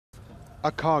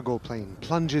A cargo plane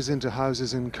plunges into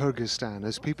houses in Kyrgyzstan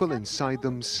as people inside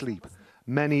them sleep.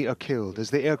 Many are killed as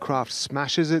the aircraft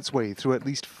smashes its way through at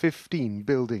least 15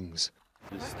 buildings.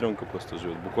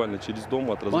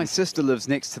 My sister lives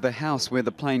next to the house where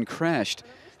the plane crashed.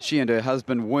 She and her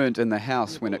husband weren't in the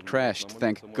house when it crashed,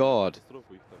 thank God.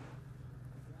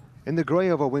 In the grey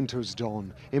of a winter's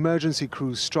dawn, emergency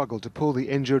crews struggle to pull the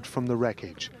injured from the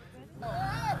wreckage.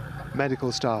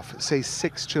 Medical staff say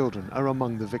 6 children are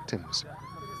among the victims.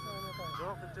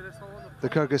 The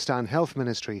Kyrgyzstan Health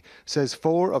Ministry says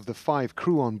 4 of the 5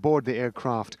 crew on board the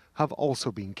aircraft have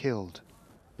also been killed.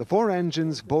 The 4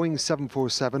 engines Boeing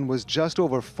 747 was just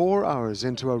over 4 hours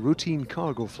into a routine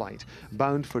cargo flight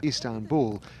bound for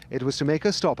Istanbul. It was to make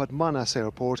a stop at Manas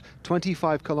Airport,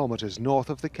 25 kilometers north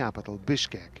of the capital,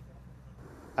 Bishkek.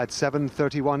 At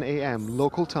 7:31 a.m.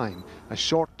 local time, a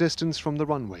short distance from the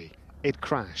runway, it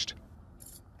crashed.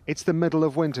 It's the middle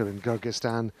of winter in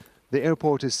Kyrgyzstan. The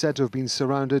airport is said to have been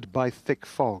surrounded by thick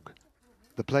fog.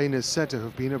 The plane is said to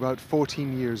have been about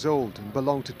 14 years old and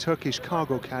belonged to Turkish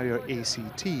cargo carrier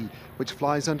ACT, which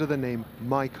flies under the name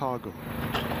My Cargo.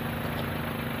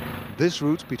 This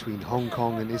route between Hong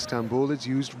Kong and Istanbul is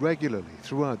used regularly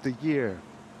throughout the year.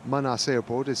 Manas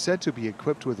Airport is said to be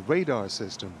equipped with radar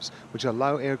systems which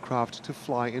allow aircraft to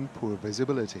fly in poor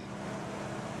visibility.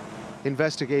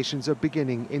 Investigations are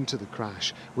beginning into the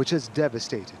crash, which has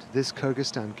devastated this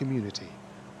Kyrgyzstan community.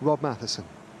 Rob Matheson,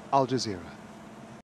 Al Jazeera.